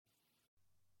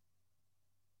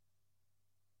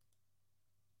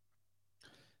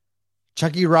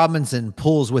Chucky Robinson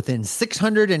pulls within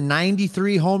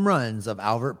 693 home runs of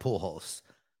Albert Pujols.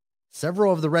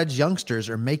 Several of the Reds youngsters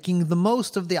are making the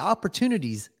most of the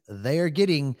opportunities they are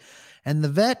getting, and the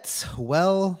vets,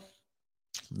 well,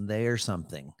 they are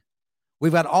something.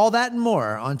 We've got all that and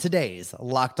more on today's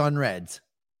Locked On Reds.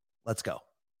 Let's go.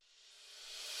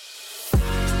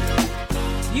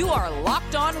 You are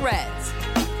Locked On Reds,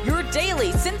 your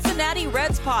daily Cincinnati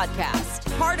Reds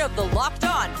podcast, part of the Locked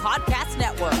On Podcast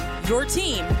Network, your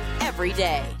team every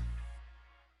day.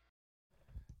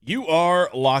 You are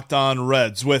Locked On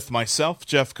Reds with myself,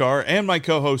 Jeff Carr, and my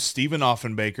co-host, Stephen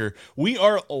Offenbaker. We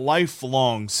are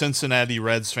lifelong Cincinnati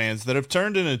Reds fans that have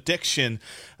turned an addiction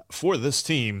for this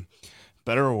team,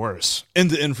 better or worse,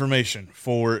 into information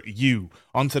for you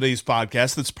on today's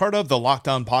podcast that's part of the Locked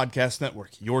On Podcast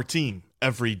Network, your team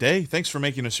every day. Thanks for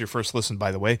making us your first listen,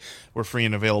 by the way. We're free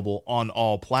and available on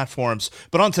all platforms.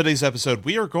 But on today's episode,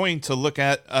 we are going to look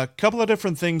at a couple of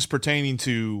different things pertaining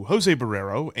to Jose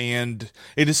Barrero and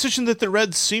a decision that the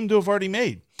Reds seem to have already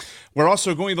made. We're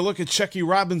also going to look at Chucky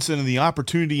Robinson and the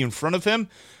opportunity in front of him.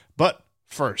 But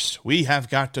first, we have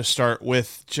got to start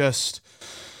with just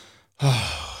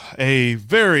a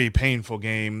very painful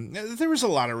game. There was a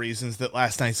lot of reasons that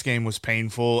last night's game was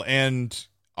painful, and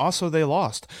also they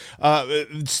lost.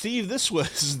 Steve, this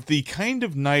was the kind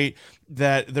of night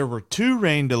that there were 2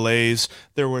 rain delays.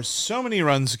 There were so many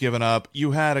runs given up.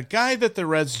 You had a guy that the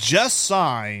Reds just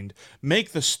signed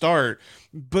make the start.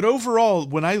 But overall,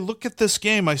 when I look at this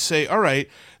game, I say, all right,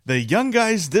 the young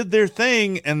guys did their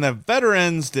thing, and the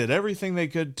veterans did everything they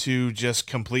could to just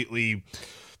completely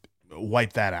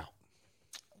wipe that out.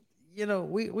 You know,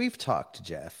 we've talked,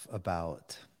 Jeff,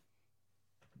 about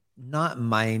not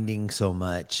minding so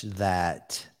much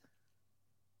that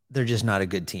they're just not a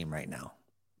good team right now,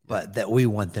 but that we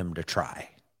want them to try.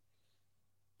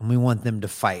 And we want them to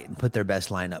fight and put their best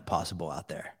lineup possible out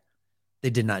there. They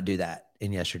did not do that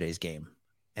in yesterday's game.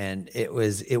 And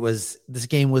this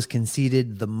game was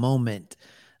conceded the moment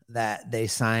that they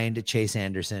signed Chase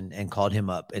Anderson and called him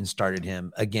up and started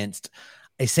him against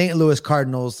a St. Louis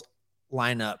Cardinals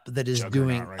lineup that is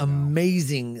doing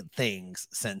amazing things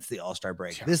since the All-Star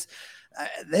break. Yeah.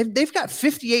 They've got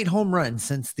 58 home runs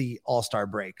since the All-Star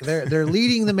break. They're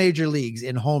leading the major leagues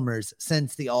in homers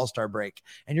since the All-Star break.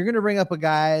 And you're going to bring up a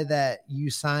guy that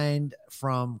you signed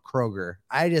from Kroger.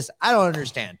 I don't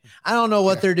understand. I don't know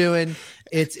what they're doing.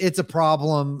 It's a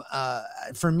problem.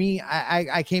 For me,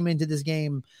 I came into this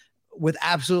game with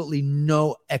absolutely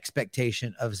no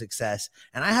expectation of success.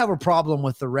 And I have a problem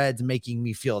with the Reds making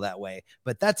me feel that way,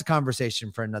 but that's a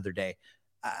conversation for another day.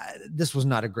 This is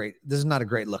not a great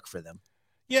look for them.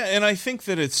 Yeah. And I think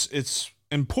that it's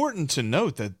important to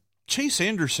note that Chase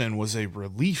Anderson was a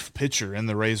relief pitcher in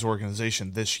the Rays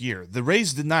organization this year. The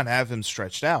Rays did not have him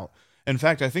stretched out. In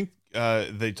fact, I think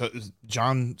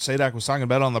John Sadak was talking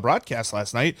about it on the broadcast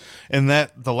last night, and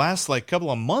that the last couple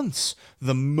of months,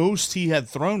 the most he had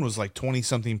thrown was 20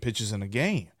 something pitches in a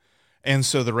game. And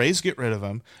so the Rays get rid of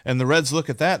him, and the Reds look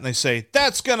at that and they say,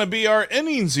 that's going to be our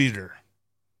innings eater.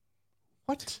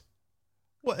 What?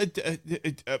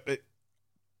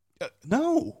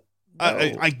 No.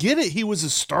 I get it. He was a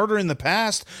starter in the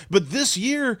past, but this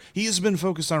year he has been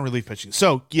focused on relief pitching.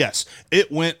 So yes,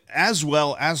 it went as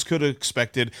well as could have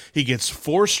expected. He gets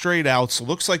 4 straight outs.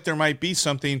 Looks like there might be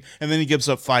something. And then he gives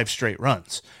up 5 straight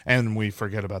runs, and we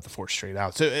forget about the 4 straight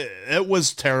outs. It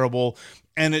was terrible.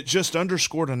 And it just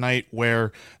underscored a night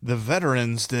where the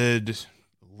veterans did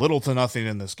little to nothing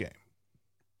in this game.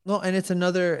 Well, and it's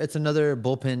another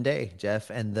bullpen day,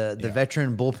 Jeff, and the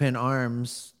veteran bullpen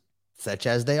arms, such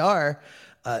as they are,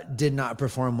 did not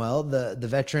perform well. The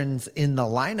veterans in the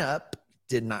lineup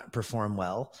did not perform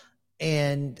well.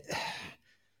 And,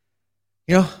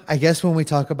 I guess when we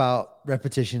talk about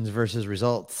repetitions versus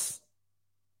results,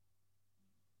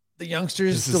 the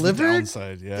youngsters delivered. This is the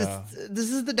downside, yeah.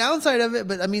 This is the downside of it.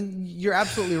 But, I mean, you're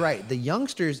absolutely right. The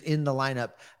youngsters in the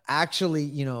lineup actually,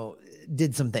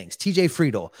 did some things. TJ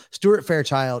Friedl, Stuart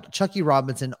Fairchild, Chucky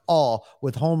Robinson, all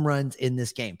with home runs in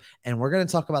this game. And we're going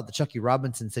to talk about the Chucky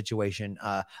Robinson situation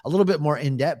a little bit more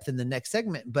in depth in the next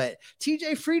segment. But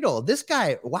TJ Friedl, this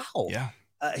guy, wow. Yeah.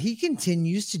 He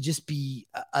continues to just be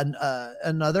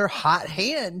another hot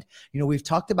hand. We've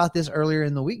talked about this earlier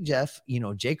in the week, Jeff.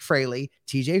 Jake Fraley,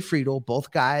 TJ Friedl, both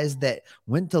guys that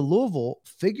went to Louisville,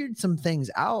 figured some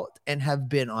things out and have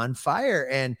been on fire.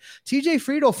 And TJ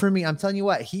Friedl, for me, I'm telling you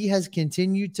what, he has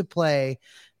continued to play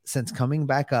since coming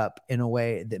back up in a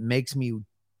way that makes me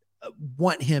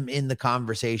want him in the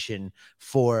conversation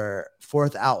for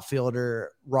 4th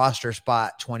outfielder roster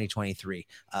spot 2023.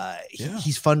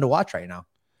 He's fun to watch right now.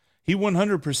 He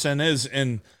 100% is.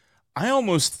 And I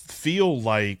almost feel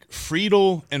like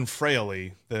Friedel and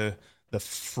Fraley, the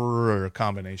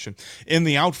combination in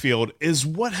the outfield, is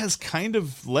what has kind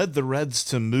of led the Reds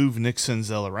to move Nick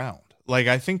Senzel around. Like,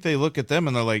 I think they look at them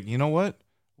and they're like, you know what?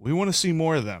 We want to see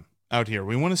more of them out here.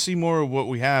 We want to see more of what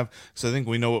we have, because I think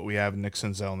we know what we have in Nick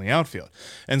Senzel in the outfield.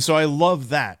 And so I love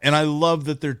that. And I love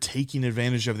that they're taking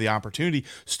advantage of the opportunity.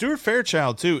 Stuart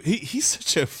Fairchild, too. He's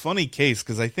such a funny case,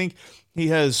 because I think he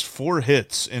has 4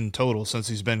 hits in total since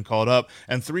he's been called up,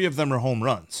 and 3 of them are home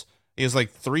runs. He has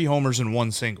like 3 homers and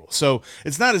 1 single. So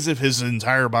it's not as if his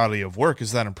entire body of work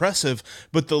is that impressive,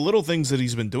 but the little things that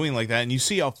he's been doing like that, and you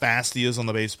see how fast he is on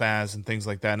the base paths and things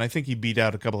like that. And I think he beat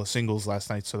out a couple of singles last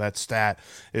night, so that stat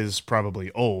is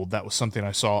probably old. That was something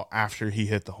I saw after he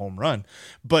hit the home run.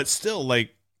 But still,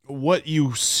 like, what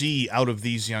you see out of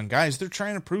these young guys, they're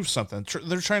trying to prove something.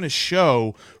 They're trying to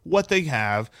show what they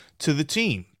have to the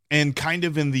team. And kind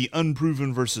of in the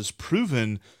unproven versus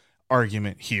proven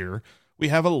argument here, we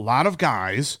have a lot of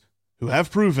guys who have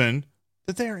proven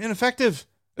that they are ineffective,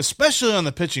 especially on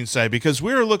the pitching side, because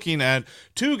we're looking at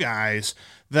 2 guys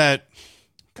that,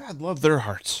 God love their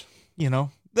hearts, you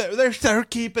know, they're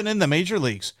keeping in the major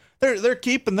leagues. They're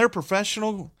keeping their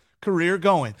professional career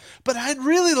going. But I'd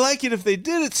really like it if they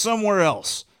did it somewhere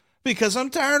else, because I'm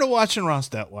tired of watching Ross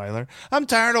Detweiler. I'm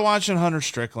tired of watching Hunter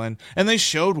Strickland. And they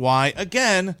showed why,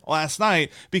 again, last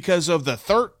night, because of the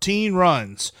 13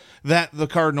 runs that the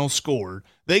Cardinals scored.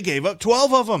 They gave up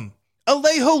 12 of them.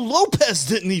 Alejo Lopez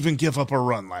didn't even give up a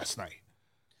run last night.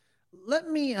 Let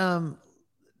me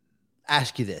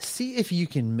ask you this. See if you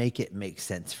can make it make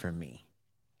sense for me.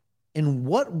 In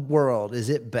what world is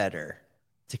it better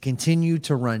to continue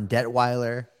to run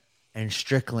Detweiler and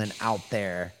Strickland out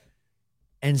there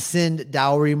and send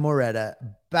Dowry Moretta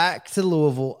back to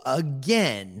Louisville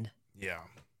again? Yeah.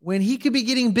 When he could be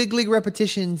getting big league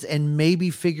repetitions and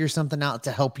maybe figure something out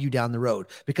to help you down the road.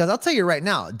 Because I'll tell you right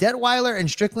now, Detweiler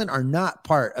and Strickland are not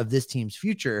part of this team's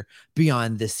future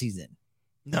beyond this season.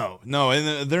 No,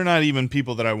 and they're not even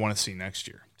people that I want to see next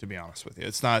year, to be honest with you.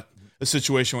 It's not a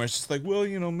situation where it's just like, well,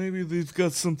 you know, maybe they've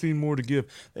got something more to give.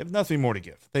 They have nothing more to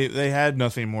give. They had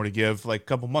nothing more to give like a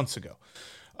couple months ago.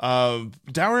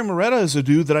 Dowry Moretta is a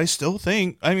dude that I still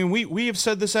think, I mean, we have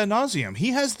said this ad nauseum.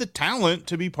 He has the talent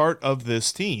to be part of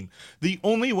this team. The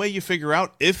only way you figure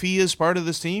out if he is part of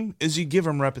this team is you give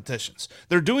him repetitions.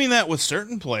 They're doing that with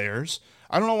certain players.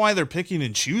 I don't know why they're picking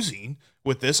and choosing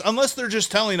with this, unless they're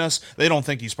just telling us they don't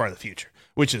think he's part of the future,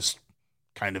 which is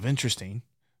kind of interesting,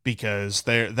 because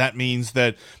that means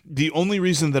that the only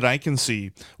reason that I can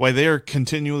see why they are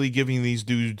continually giving these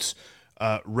dudes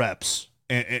reps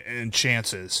and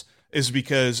chances is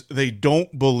because they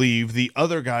don't believe the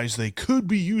other guys they could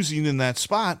be using in that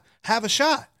spot have a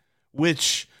shot,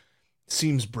 which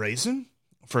seems brazen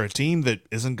for a team that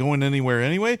isn't going anywhere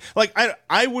anyway. Like,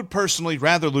 I would personally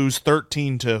rather lose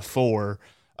 13-4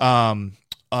 on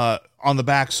the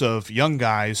backs of young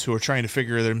guys who are trying to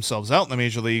figure themselves out in the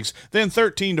major leagues than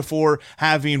 13-4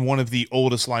 having one of the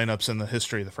oldest lineups in the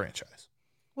history of the franchise.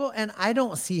 Well, and I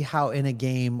don't see how in a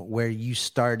game where you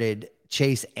started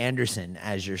Chase Anderson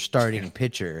as your starting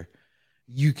pitcher,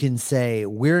 you can say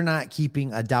we're not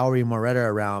keeping a Dowry Moretta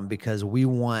around because we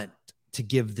want to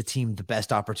give the team the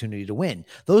best opportunity to win.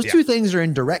 Those two things are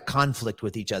in direct conflict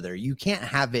with each other. You can't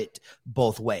have it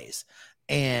both ways.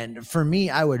 And for me,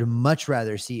 I would much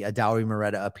rather see a Dowry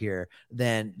Moretta up here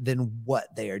than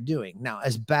what they are doing. Now,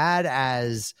 as bad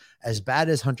as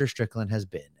Hunter Strickland has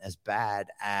been, as bad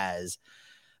as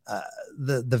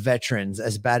the veterans,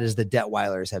 as bad as the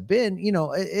Detweilers have been, you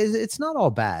know, it's not all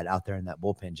bad out there in that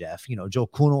bullpen, Jeff. You know, Joe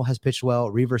Kunal has pitched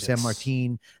well. Reiver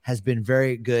Sanmartin has been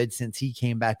very good since he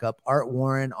came back up. Art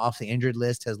Warren off the injured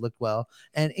list has looked well.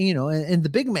 And, you know, and the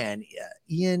big man,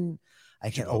 Ian,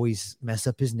 I can always mess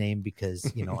up his name because,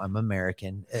 you know, I'm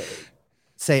American.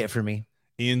 Say it for me.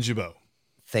 Ian Gibaut.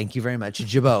 Thank you very much.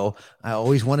 Gibaut. I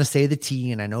always want to say the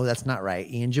T, and I know that's not right.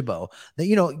 Ian Gibaut.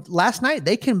 You know, last night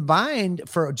they combined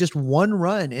for just 1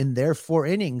 run in their 4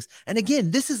 innings. And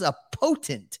again, this is a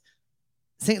potent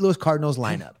St. Louis Cardinals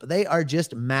lineup. They are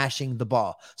just mashing the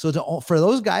ball. So for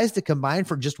those guys to combine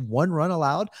for just 1 run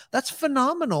allowed, that's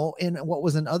phenomenal in what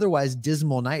was an otherwise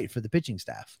dismal night for the pitching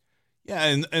staff. Yeah,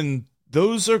 and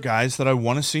those are guys that I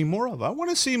want to see more of. I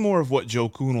want to see more of what Joe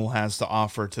Kunal has to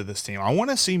offer to this team. I want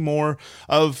to see more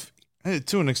of,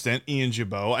 to an extent, Ian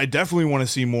Gibaut. I definitely want to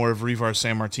see more of Reiver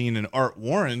Sanmartin and Art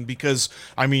Warren because,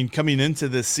 I mean, coming into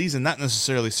this season, not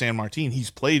necessarily Sanmartin,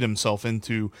 he's played himself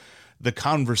into the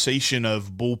conversation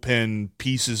of bullpen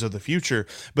pieces of the future,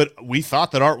 but we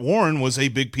thought that Art Warren was a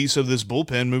big piece of this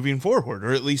bullpen moving forward,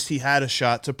 or at least he had a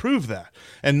shot to prove that.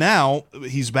 And now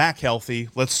he's back healthy.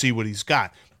 Let's see what he's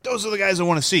got. Those are the guys I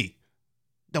want to see.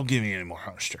 Don't give me any more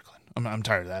Hunter Strickland. I'm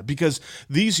tired of that, because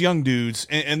these young dudes,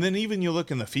 and then even you look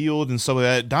in the field and stuff like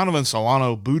that, Donovan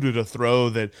Solano booted a throw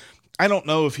that I don't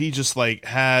know if he just like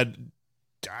had,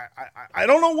 I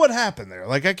don't know what happened there.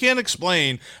 Like, I can't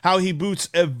explain how he boots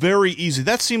a very easy,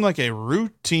 that seemed like a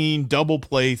routine double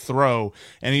play throw,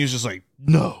 and he was just like,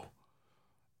 no.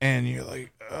 And you're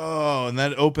like, oh, and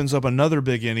that opens up another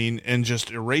big inning and just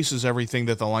erases everything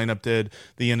that the lineup did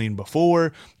the inning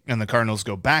before. And the Cardinals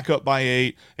go back up by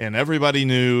 8, and everybody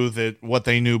knew that what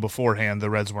they knew beforehand, the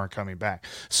Reds weren't coming back.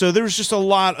 So there was just a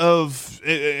lot of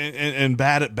and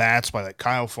bad at bats by like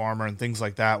Kyle Farmer and things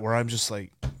like that, where I'm just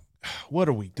like, what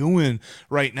are we doing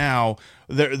right now?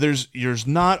 There's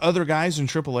not other guys in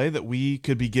AAA that we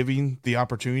could be giving the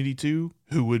opportunity to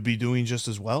who would be doing just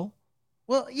as well.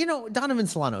 Well, Donovan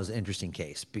Solano is an interesting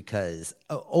case because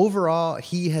overall,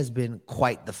 he has been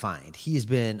quite the find. He has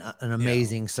been an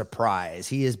amazing surprise.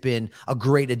 He has been a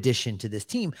great addition to this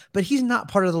team, but he's not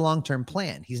part of the long-term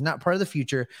plan. He's not part of the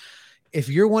future. If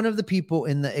you're one of the people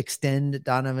in the extend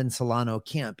Donovan Solano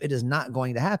camp, it is not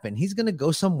going to happen. He's going to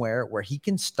go somewhere where he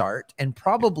can start, and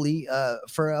probably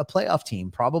for a playoff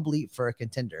team, probably for a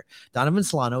contender. Donovan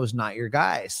Solano is not your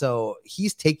guy. So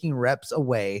he's taking reps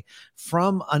away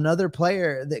from another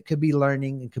player that could be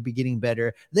learning and could be getting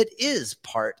better, that is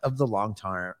part of the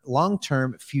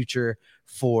long-term future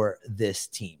for this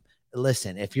team.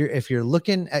 Listen, if you're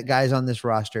looking at guys on this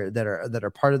roster that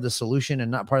are part of the solution and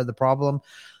not part of the problem,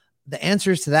 the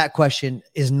answers to that question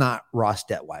is not Ross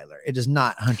Detweiler. It is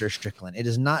not Hunter Strickland. It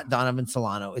is not Donovan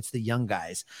Solano. It's the young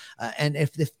guys. And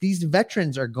if these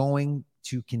veterans are going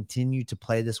to continue to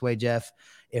play this way, Jeff,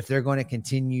 if they're going to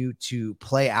continue to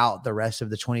play out the rest of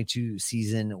the 22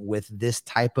 season with this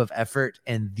type of effort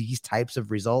and these types of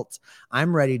results,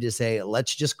 I'm ready to say,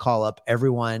 let's just call up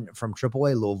everyone from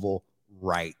AAA Louisville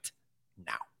right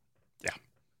now. Yeah,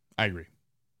 I agree.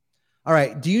 All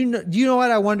right. Do you know what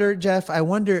I wonder, Jeff? I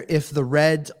wonder if the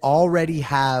Reds already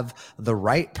have the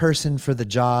right person for the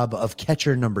job of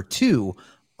catcher number 2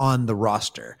 on the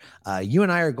roster. You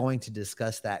and I are going to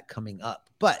discuss that coming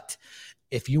up. But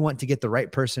if you want to get the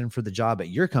right person for the job at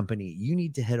your company, you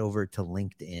need to head over to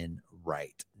LinkedIn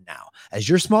right now. As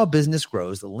your small business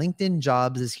grows, LinkedIn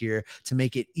Jobs is here to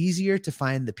make it easier to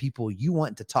find the people you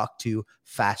want to talk to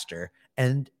faster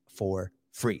and for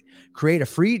free. Create a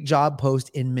free job post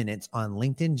in minutes on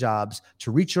LinkedIn Jobs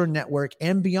to reach your network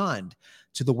and beyond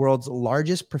to the world's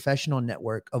largest professional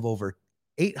network of over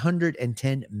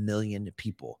 810 million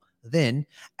people. Then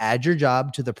add your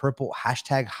job to the purple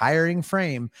 #hiring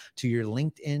frame to your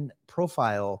LinkedIn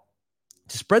profile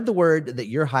to spread the word that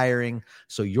you're hiring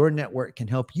so your network can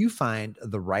help you find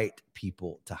the right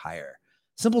people to hire.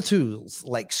 Simple tools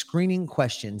like screening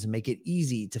questions make it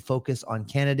easy to focus on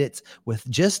candidates with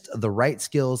just the right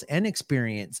skills and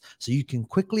experience so you can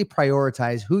quickly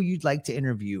prioritize who you'd like to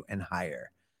interview and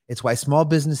hire. It's why small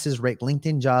businesses rate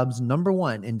LinkedIn Jobs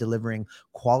 #1 in delivering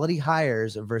quality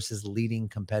hires versus leading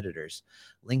competitors.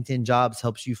 LinkedIn Jobs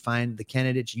helps you find the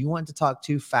candidates you want to talk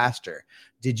to faster.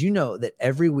 Did you know that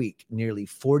every week, nearly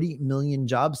 40 million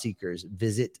job seekers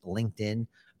visit LinkedIn?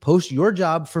 Post your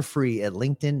job for free at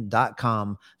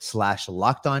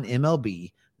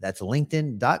linkedin.com/lockedonmlb. That's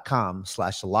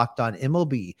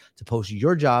linkedin.com/lockedonmlb to post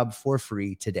your job for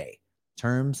free today.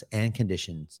 Terms and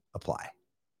conditions apply.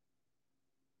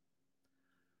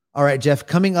 All right, Jeff,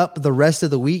 coming up the rest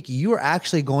of the week, you are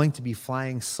actually going to be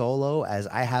flying solo as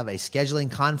I have a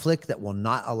scheduling conflict that will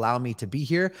not allow me to be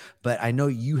here, but I know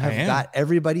you have got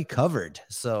everybody covered.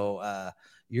 So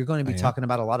you're going to be talking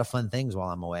about a lot of fun things while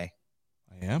I'm away.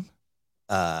 I am?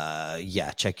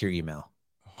 Yeah, check your email.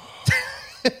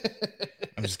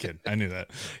 I'm just kidding. I knew that.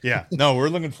 Yeah, no, we're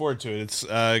looking forward to it. It's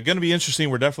going to be interesting.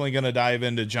 We're definitely going to dive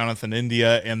into Jonathan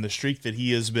India and the streak that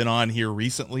he has been on here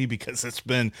recently, because it's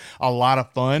been a lot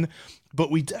of fun.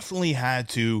 But we definitely had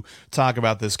to talk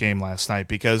about this game last night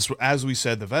because, as we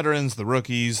said, the veterans, the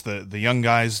rookies, the young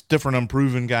guys, different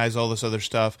unproven guys, all this other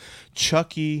stuff.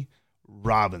 Chucky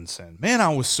Robinson, man, I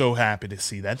was so happy to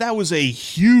see that. That was a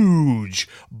huge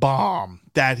bomb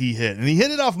that he hit, and he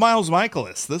hit it off Miles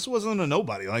Mikolas. This wasn't a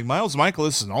nobody. Like, Miles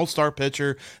Mikolas is an all-star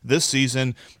pitcher this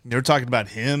season. They're talking about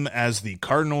him as the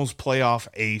Cardinals playoff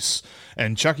ace,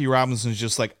 and Chucky Robinson's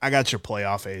just like, I got your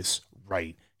playoff ace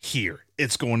right here.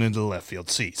 It's going into the left field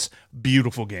seats.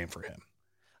 Beautiful game for him.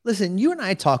 Listen, you and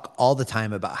I talk all the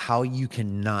time about how you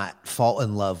cannot fall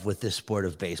in love with this sport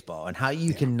of baseball and how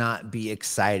you cannot be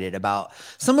excited about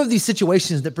some of these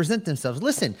situations that present themselves.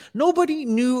 Listen, nobody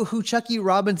knew who Chucky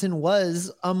Robinson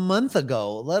was a month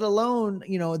ago, let alone,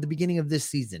 at the beginning of this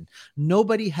season.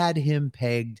 Nobody had him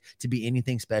pegged to be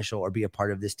anything special or be a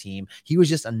part of this team. He was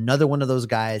just another one of those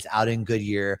guys out in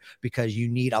Goodyear because you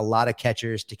need a lot of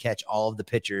catchers to catch all of the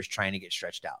pitchers trying to get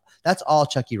stretched out. That's all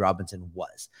Chucky Robinson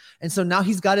was. And so now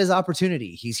he's got his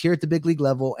opportunity. He's here at the big league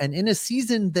level and in a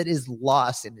season that is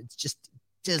lost and it's just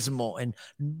dismal and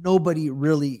nobody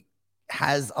really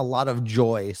has a lot of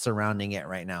joy surrounding it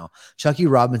right now. Chucky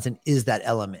Robinson is that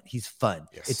element. He's fun.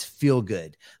 Yes. It's feel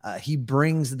good. He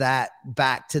brings that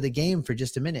back to the game for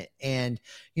just a minute. And,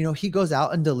 he goes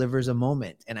out and delivers a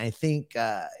moment. And I think,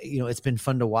 it's been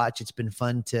fun to watch. It's been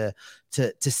fun to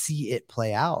see it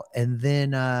play out. And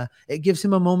then it gives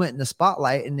him a moment in the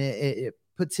spotlight and it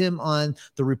puts him on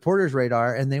the reporter's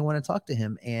radar and they want to talk to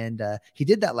him. And he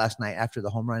did that last night after the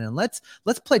home run. And let's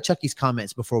play Chucky's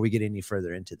comments before we get any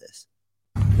further into this.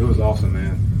 It was awesome,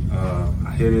 man.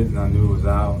 I hit it and I knew it was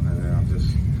out, and then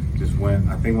I just went.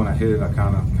 I think when I hit it, I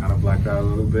kind of blacked out a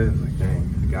little bit. Like,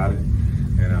 dang, I got it.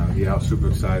 And I was super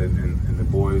excited, and the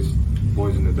boys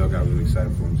in the dugout were really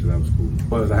excited for him, so that was cool.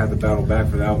 But I had to battle back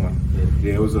for that one.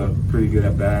 Yeah, it was a pretty good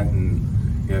at bat,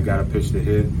 and I got a pitch to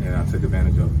hit, and I took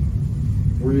advantage of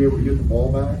it. Were you able to get the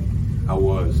ball back? I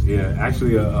was. Yeah,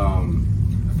 actually, a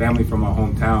family from my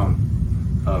hometown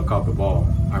caught the ball,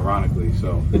 ironically.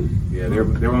 So, yeah, they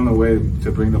were on the way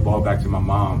to bring the ball back to my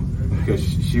mom because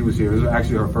she was here. It was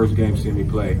actually her first game seeing me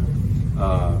play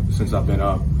since I've been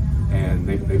up, and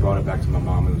they brought it back to my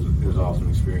mom. It was an awesome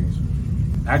experience.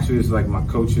 Actually, it's like my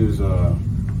coach's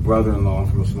brother-in-law. I'm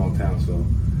from a small town, so,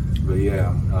 but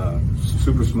yeah,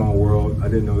 super small world. I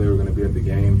didn't know they were going to be at the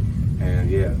game, and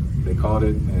yeah, they caught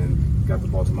it and got the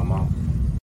ball to my mom.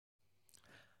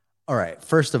 All right.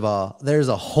 First of all, there's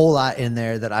a whole lot in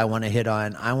there that I want to hit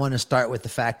on. I want to start with the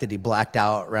fact that he blacked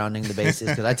out rounding the bases.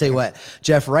 Because I tell you what,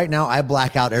 Jeff, right now I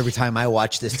black out every time I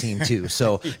watch this team too.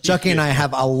 So Chucky and I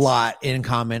have a lot in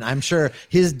common. I'm sure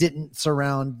his didn't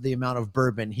surround the amount of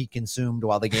bourbon he consumed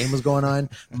while the game was going on.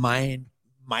 Mine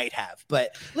might have.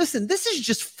 But listen, this is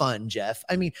just fun, Jeff.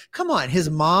 I mean, come on. His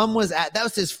mom was that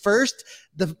was his first,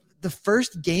 the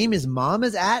first game his mom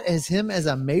is at as him as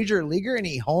a major leaguer and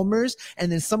he homers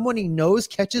and then someone he knows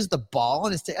catches the ball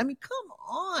and I mean, come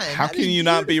on. How can you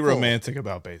not be romantic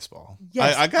about baseball?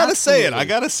 Yes, I gotta say it. I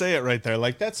gotta say it right there.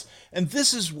 Like and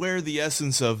this is where the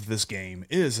essence of this game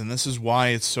is. And this is why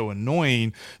it's so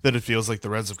annoying that it feels like the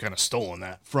Reds have kind of stolen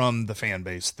that from the fan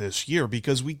base this year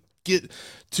because we get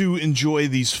to enjoy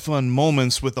these fun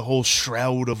moments with the whole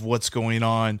shroud of what's going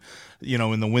on,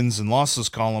 in the wins and losses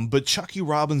column. But Chucky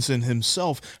Robinson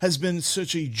himself has been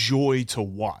such a joy to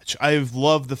watch. I've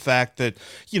loved the fact that,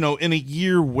 in a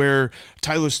year where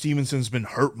Tyler Stephenson's been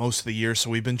hurt most of the year, so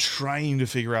we've been trying to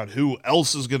figure out who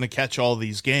else is going to catch all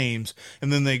these games.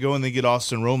 And then they go and they get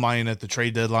Austin Romine at the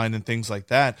trade deadline and things like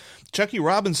that. Chucky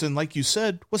Robinson, like you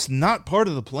said, was not part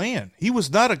of the plan. He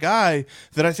was not a guy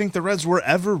that I think the Reds were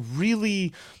ever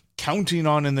really counting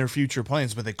on in their future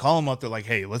plans, but they call him up. They're like,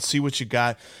 hey, let's see what you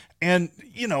got. And,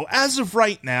 as of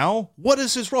right now, what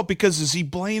is his role? Because is he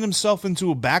playing himself into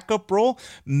a backup role?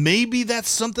 Maybe that's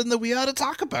something that we ought to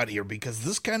talk about here because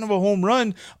this kind of a home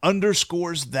run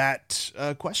underscores that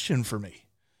question for me.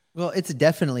 Well, it's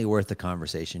definitely worth the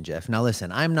conversation, Jeff. Now,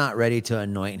 listen, I'm not ready to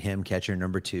anoint him catcher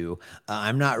number 2.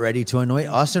 I'm not ready to anoint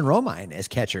Austin Romine as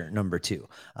catcher number 2.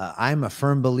 I'm a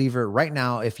firm believer right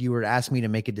now. If you were to ask me to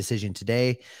make a decision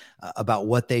today about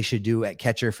what they should do at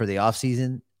catcher for the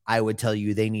offseason, I would tell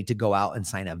you they need to go out and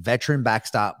sign a veteran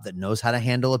backstop that knows how to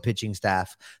handle a pitching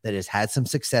staff that has had some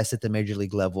success at the major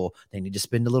league level. They need to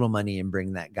spend a little money and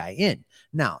bring that guy in.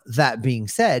 Now, that being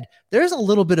said, there's a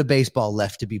little bit of baseball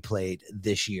left to be played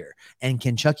this year. And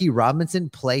can Chucky Robinson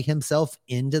play himself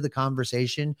into the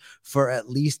conversation for at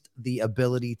least the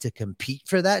ability to compete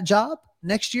for that job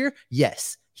next year?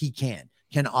 Yes, he can.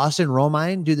 Can Austin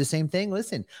Romine do the same thing?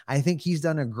 Listen, I think he's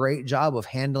done a great job of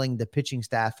handling the pitching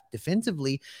staff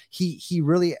defensively. He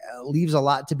really leaves a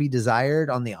lot to be desired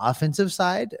on the offensive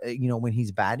side, when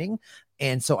he's batting.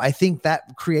 And so I think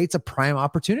that creates a prime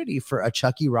opportunity for a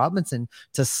Chucky Robinson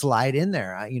to slide in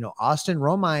there. Austin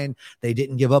Romine, they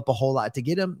didn't give up a whole lot to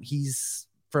get him. He's,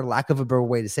 for lack of a better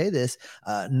way to say this,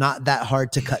 not that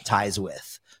hard to cut ties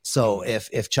with. So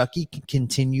if Chucky can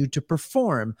continue to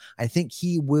perform, I think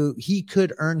he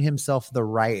could earn himself the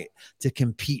right to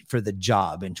compete for the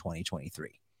job in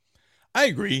 2023. I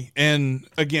agree. And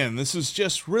again, this is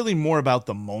just really more about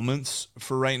the moments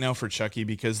for right now for Chucky,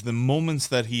 because the moments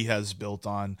that he has built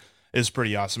on is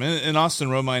pretty awesome. And Austin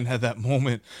Romine had that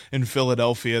moment in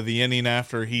Philadelphia, the inning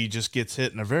after he just gets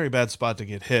hit in a very bad spot to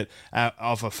get hit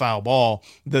off a foul ball.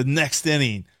 The next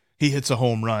inning, he hits a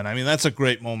home run. I mean, that's a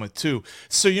great moment too.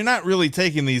 So you're not really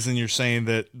taking these and you're saying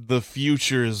that the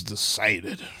future is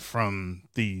decided from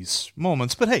these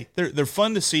moments. But hey, they're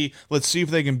fun to see. Let's see if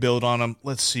they can build on them.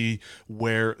 Let's see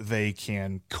where they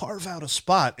can carve out a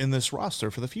spot in this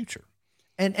roster for the future.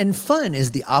 And fun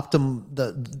is the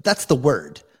that's the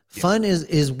word. Fun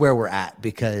is where we're at,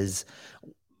 because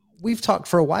we've talked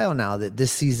for a while now that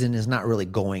this season is not really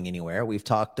going anywhere. We've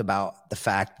talked about the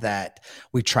fact that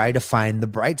we try to find the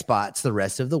bright spots the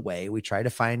rest of the way. We try to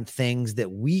find things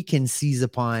that we can seize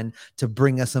upon to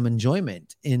bring us some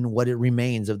enjoyment in what it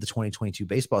remains of the 2022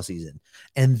 baseball season.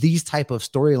 And these type of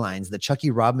storylines that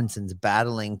Chucky Robinson's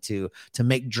battling to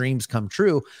make dreams come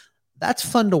true, that's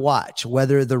fun to watch,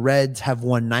 whether the Reds have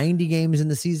won 90 games in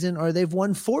the season or they've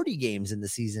won 40 games in the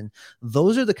season.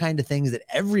 Those are the kind of things that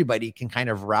everybody can kind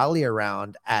of rally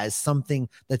around as something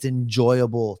that's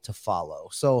enjoyable to follow.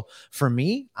 So for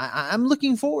me, I'm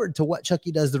looking forward to what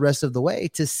Chucky does the rest of the way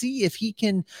to see if he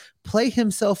can play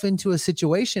himself into a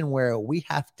situation where we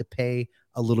have to pay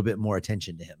a little bit more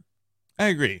attention to him. I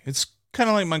agree. It's kind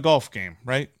of like my golf game,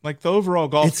 right? Like the overall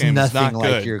golf game is not like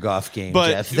good. Your golf game,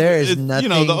 but Jeff. There is nothing.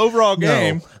 The overall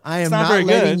game. No, I am not letting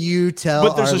good, you tell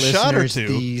but there's our a shot or listeners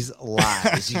two. These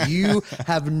lies. You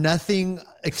have nothing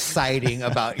exciting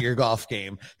about your golf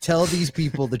game. Tell these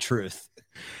people the truth.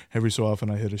 Every so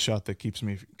often, I hit a shot that keeps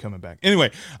me coming back.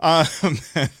 Anyway.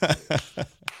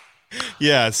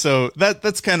 Yeah, so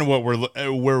that's kind of what where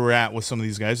we're at with some of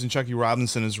these guys, and Chucky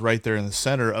Robinson is right there in the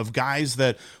center of guys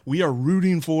that we are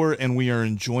rooting for and we are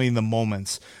enjoying the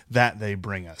moments that they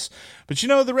bring us. But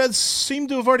the Reds seem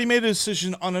to have already made a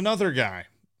decision on another guy,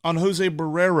 on Jose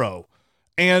Barrero,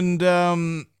 and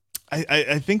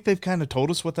I think they've kind of told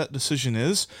us what that decision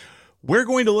is. We're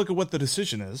going to look at what the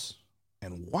decision is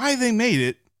and why they made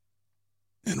it,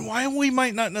 and why we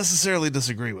might not necessarily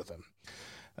disagree with them.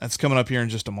 That's coming up here in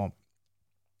just a moment.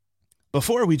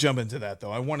 Before we jump into that,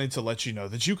 though, I wanted to let you know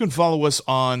that you can follow us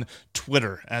on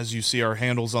Twitter, as you see our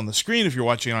handles on the screen. If you're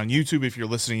watching on YouTube, if you're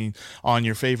listening on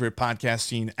your favorite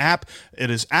podcasting app, it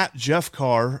is at Jeff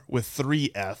Carr with 3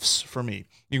 Fs for me.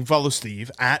 You can follow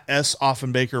Steve at S.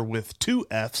 Offenbaker with 2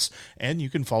 Fs, and you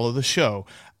can follow the show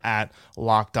at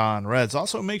Locked On Reds.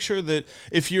 Also, make sure that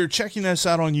if you're checking us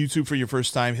out on YouTube for your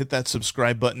first time, hit that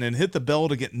subscribe button and hit the bell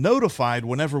to get notified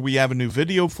whenever we have a new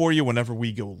video for you, whenever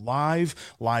we go live.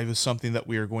 Live is something that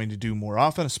we are going to do more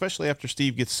often, especially after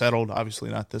Steve gets settled.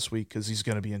 Obviously not this week because he's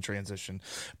going to be in transition,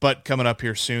 but coming up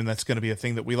here soon, that's going to be a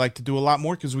thing that we like to do a lot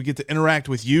more because we get to interact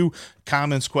with you,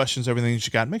 comments, questions, everything that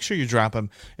you got. Make sure you drop them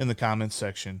in the comments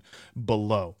section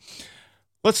below.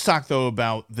 Let's talk, though,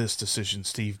 about this decision,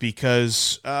 Steve,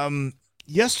 because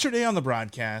yesterday on the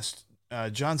broadcast,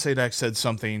 John Sadak said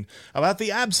something about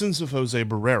the absence of Jose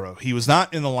Barrero. He was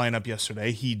not in the lineup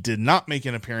yesterday. He did not make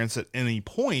an appearance at any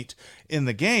point in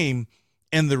the game,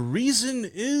 and the reason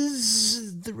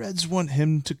is the Reds want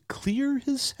him to clear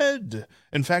his head.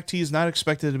 In fact, he is not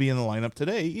expected to be in the lineup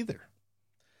today either.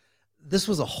 This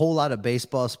was a whole lot of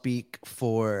baseball speak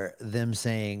for them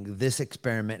saying this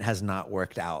experiment has not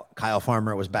worked out. Kyle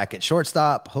Farmer was back at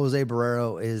shortstop. Jose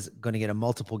Barrero is going to get a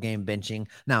multiple game benching.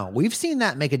 Now, we've seen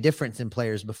that make a difference in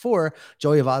players before.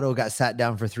 Joey Votto got sat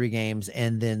down for 3 games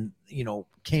and then,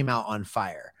 came out on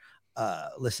fire.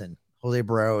 Listen, Jose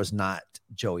Barrero is not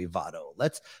Joey Votto.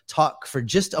 Let's talk for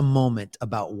just a moment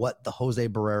about what the Jose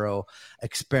Barrero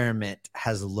experiment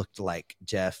has looked like,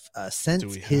 Jeff,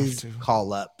 since his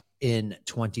call up in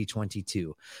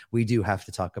 2022. We do have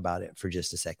to talk about it for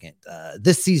just a second.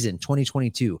 This season,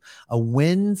 2022, a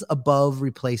wins above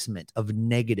replacement of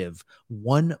negative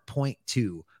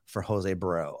 1.2 for Jose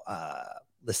Barrero.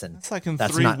 Listen, that's like in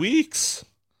 3 weeks.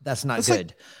 That's not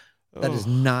good. That is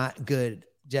not good,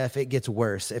 Jeff. It gets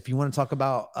worse. If you want to talk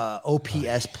about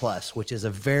OPS plus, which is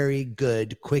a very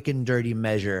good, quick and dirty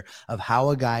measure of how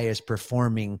a guy is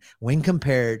performing when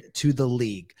compared to the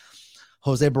league,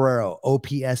 Jose Barrero,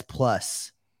 OPS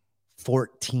plus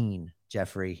 14,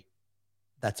 Jeffrey.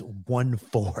 That's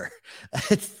 1.4.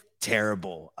 That's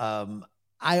terrible.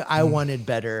 I wanted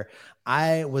better.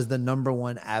 I was the number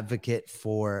one advocate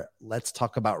for let's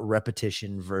talk about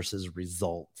repetition versus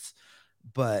results.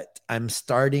 But I'm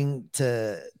starting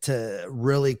to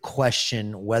really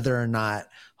question whether or not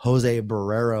Jose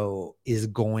Barrero is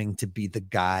going to be the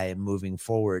guy moving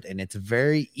forward. And it's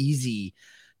very easy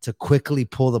to quickly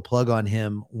pull the plug on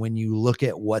him when you look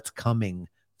at what's coming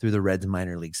through the Reds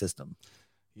minor league system.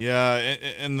 Yeah,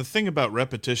 and the thing about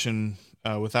repetition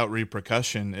without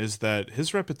repercussion is that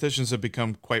his repetitions have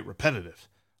become quite repetitive.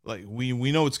 Like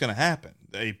we know what's going to happen.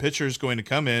 A pitcher is going to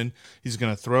come in. He's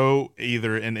going to throw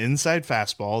either an inside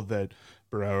fastball that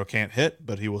Barrero can't hit,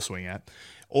 but he will swing at,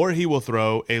 or he will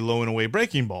throw a low and away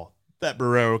breaking ball that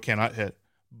Barrero cannot hit,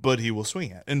 but he will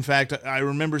swing at. In fact, I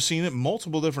remember seeing it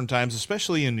multiple different times,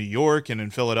 especially in New York and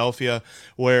in Philadelphia,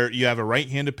 where you have a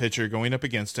right-handed pitcher going up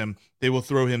against him. They will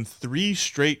throw him 3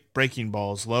 straight breaking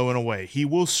balls low and away. He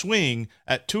will swing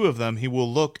at 2 of them. He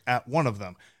will look at 1 of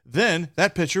them. Then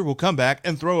that pitcher will come back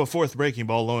and throw a 4th breaking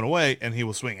ball low and away, and he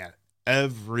will swing at it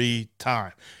every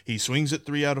time. He swings at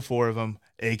 3 out of 4 of them,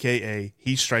 a.k.a.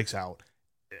 he strikes out.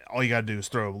 All you got to do is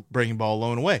throw a breaking ball low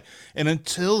and away. And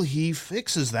until he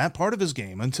fixes that part of his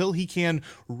game, until he can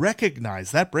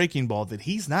recognize that breaking ball that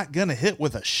he's not going to hit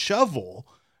with a shovel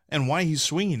and why he's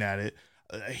swinging at it,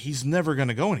 he's never going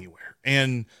to go anywhere.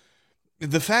 And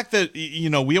the fact that,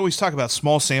 we always talk about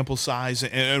small sample size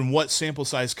and what sample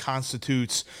size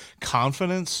constitutes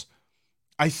confidence.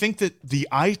 I think that the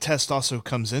eye test also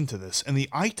comes into this, and the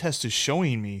eye test is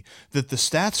showing me that the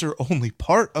stats are only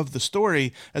part of the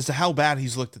story as to how bad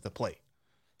he's looked at the plate.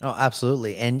 Oh,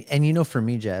 absolutely. And for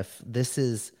me, Jeff, this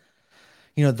is,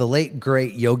 the late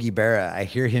great Yogi Berra. I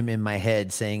hear him in my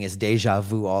head saying it's deja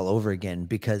vu all over again,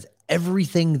 because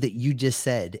everything that you just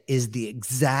said is the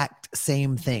exact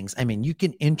same things. I mean, you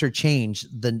can interchange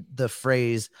the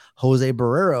phrase Jose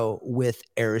Barrero with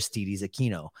Aristides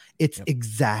Aquino. It's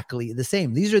exactly the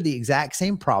same. These are the exact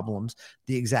same problems,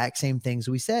 the exact same things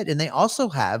we said. And they also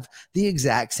have the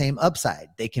exact same upside.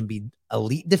 They can be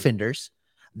elite defenders.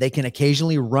 They can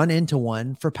occasionally run into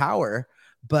one for power.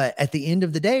 But at the end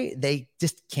of the day, they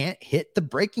just can't hit the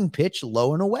breaking pitch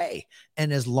low and away.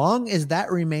 And as long as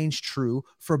that remains true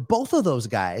for both of those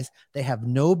guys, they have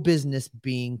no business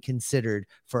being considered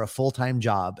for a full-time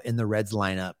job in the Reds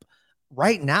lineup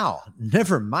right now,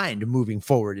 never mind moving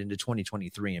forward into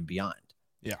 2023 and beyond.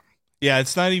 Yeah,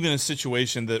 it's not even a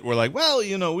situation that we're like, well,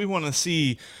 we want to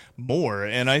see more.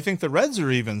 And I think the Reds are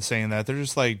even saying that. They're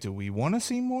just like, do we want to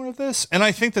see more of this? And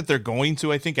I think that they're going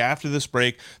to. I think after this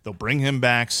break, they'll bring him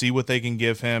back, see what they can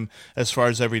give him as far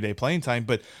as everyday playing time.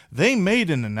 But they made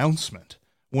an announcement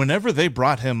whenever they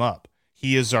brought him up.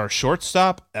 He is our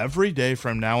shortstop every day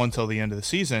from now until the end of the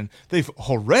season. They've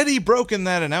already broken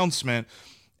that announcement,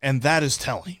 and that is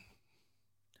telling.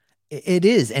 It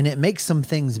is, and it makes some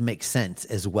things make sense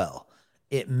as well.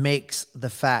 It makes the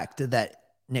fact that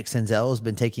Nick Senzel has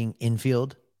been taking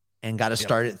infield and got to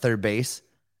start at third base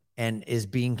and is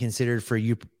being considered for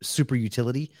super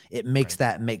utility. It makes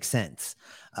that make sense.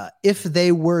 If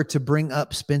they were to bring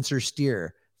up Spencer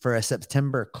Steer for a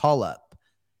September call-up,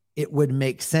 it would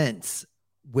make sense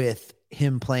with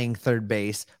him playing third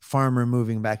base, Farmer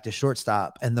moving back to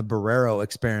shortstop, and the Barrero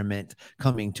experiment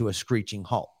coming to a screeching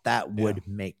halt. That would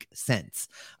make sense.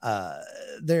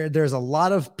 There's a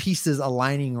lot of pieces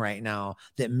aligning right now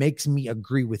that makes me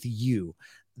agree with you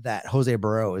that Jose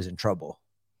Barrero is in trouble.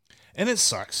 And it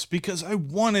sucks because I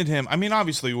wanted him. I mean,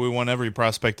 obviously we want every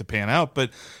prospect to pan out, but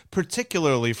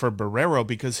particularly for Barrero,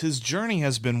 because his journey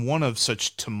has been one of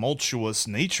such tumultuous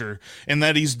nature in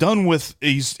that he's dealt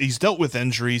with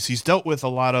injuries. He's dealt with a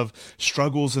lot of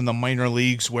struggles in the minor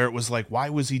leagues where it was like, why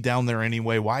was he down there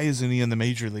anyway? Why isn't he in the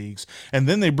major leagues? And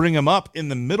then they bring him up in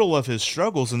the middle of his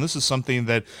struggles. And this is something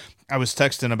that I was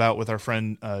texting about with our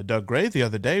friend Doug Gray the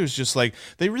other day. It was just like,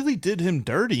 they really did him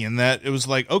dirty in that it was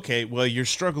like, okay, well, you're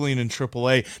struggling in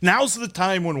AAA. Now's the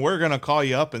time when we're going to call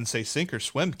you up and say, sink or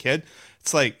swim, kid.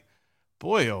 It's like,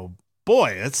 boy, oh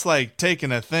boy, it's like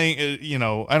taking a thing,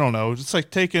 I don't know. It's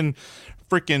like taking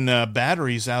freaking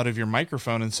batteries out of your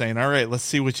microphone and saying, all right, let's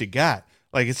see what you got.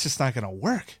 Like, it's just not going to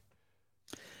work.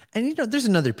 And, there's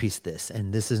another piece of this,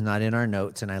 and this is not in our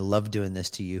notes, and I love doing this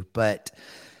to you, but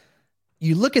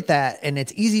you look at that and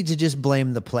it's easy to just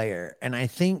blame the player. And I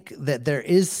think that there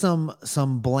is some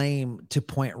blame to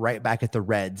point right back at the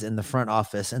Reds in the front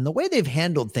office and the way they've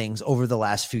handled things over the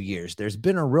last few years. There's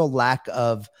been a real lack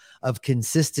of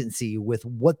consistency with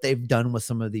what they've done with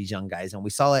some of these young guys. And we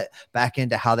saw it back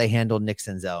into how they handled Nick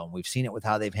Senzel, and we've seen it with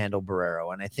how they've handled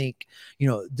Barrero. And I think,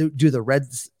 do the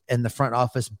Reds and the front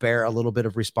office bear a little bit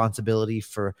of responsibility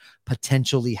for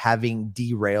potentially having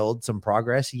derailed some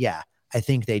progress? Yeah, I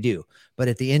think they do. But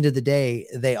at the end of the day,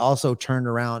 they also turned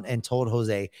around and told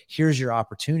Jose, here's your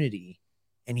opportunity.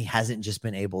 And he hasn't just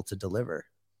been able to deliver.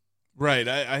 Right.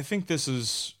 I think this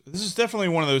is definitely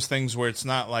one of those things where it's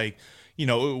not like,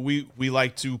 we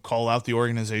like to call out the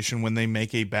organization when they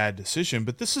make a bad decision,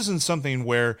 but this isn't something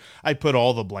where I put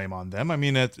all the blame on them. I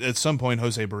mean, at some point,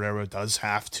 Jose Barrero does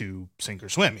have to sink or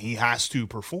swim. He has to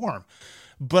perform.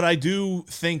 But I do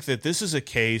think that this is a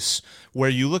case where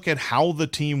you look at how the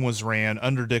team was ran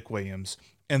under Dick Williams,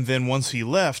 And then once he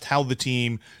left, how the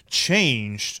team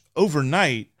changed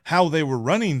overnight, how they were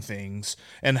running things,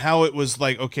 and how it was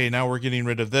like, okay, now we're getting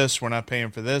rid of this. We're not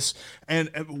paying for this. And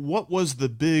what was the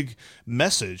big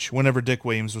message whenever Dick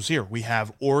Williams was here? We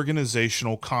have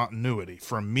organizational continuity.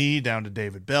 From me down to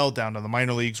David Bell, down to the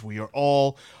minor leagues, we are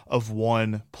all of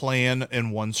one plan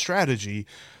and one strategy.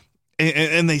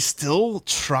 And they still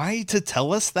try to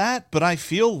tell us that, but I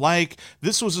feel like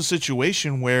this was a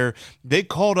situation where they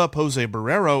called up Jose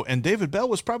Barrero, and David Bell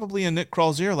was probably in Nick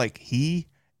Kral's ear like, he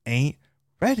ain't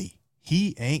ready.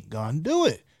 He ain't gonna do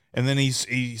it. And then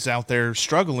he's out there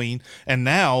struggling, and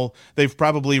now they've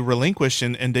probably relinquished,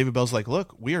 and David Bell's like,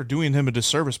 look, we are doing him a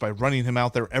disservice by running him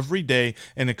out there every day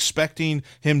and expecting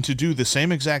him to do the same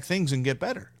exact things and get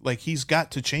better. Like, he's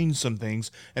got to change some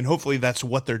things, and hopefully that's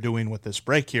what they're doing with this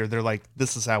break here. They're like,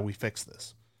 this is how we fix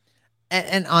this.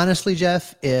 And honestly,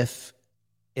 Jeff, if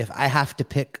I have to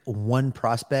pick one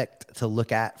prospect to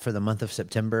look at for the month of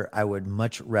September, I would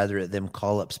much rather them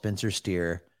call up Spencer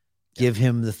Steer, give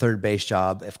him the third base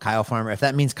job. If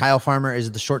that means Kyle Farmer is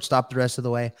the shortstop the rest of the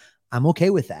way, I'm okay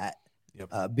with that.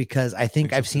 Yep. Because I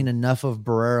think I've seen enough of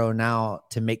Barrero now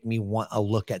to make me want a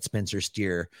look at Spencer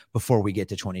Steer before we get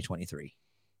to 2023.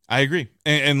 I agree.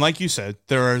 And like you said,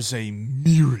 there is a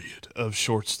myriad of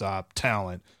shortstop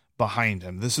talent behind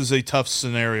him. This is a tough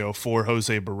scenario for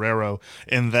Jose Barrero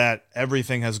in that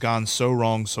everything has gone so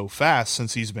wrong so fast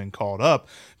since he's been called up,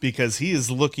 because he is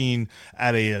looking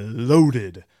at a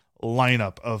loaded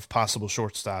lineup of possible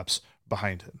shortstops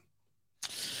behind him.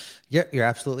 Yeah, you're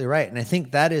absolutely right. And I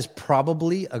think that is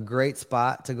probably a great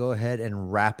spot to go ahead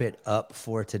and wrap it up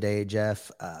for today, Jeff.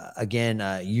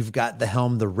 Again, you've got the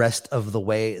helm the rest of the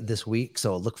way this week,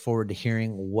 so look forward to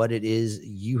hearing what it is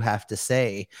you have to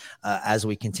say as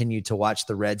we continue to watch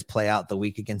the Reds play out the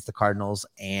week against the Cardinals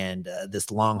and this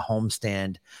long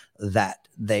homestand that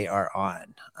they are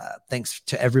on. Thanks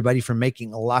to everybody for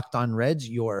making Locked On Reds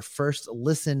your first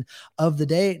listen of the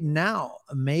day. Now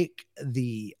make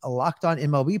the Locked On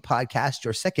MLB podcast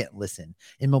your second listen.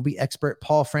 MLB expert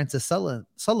Paul Francis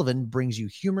Sullivan brings you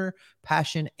humor,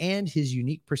 passion, and his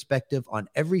unique perspective on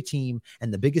every team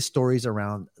and the biggest stories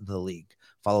around the league.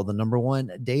 Follow the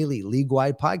 #1 daily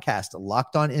league-wide podcast,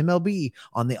 Locked On MLB,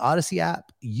 on the Odyssey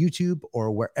app, YouTube,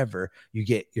 or wherever you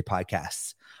get your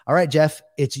podcasts. All right, Jeff,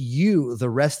 it's you the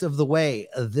rest of the way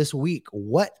this week.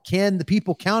 What can the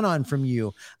people count on from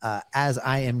you as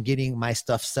I am getting my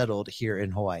stuff settled here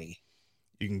in Hawaii?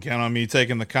 You can count on me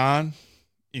taking the con.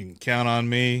 You can count on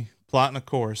me plotting a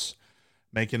course,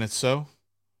 making it so,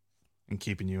 and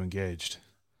keeping you engaged,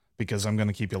 because I'm going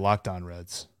to keep you locked on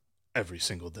Reds every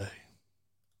single day.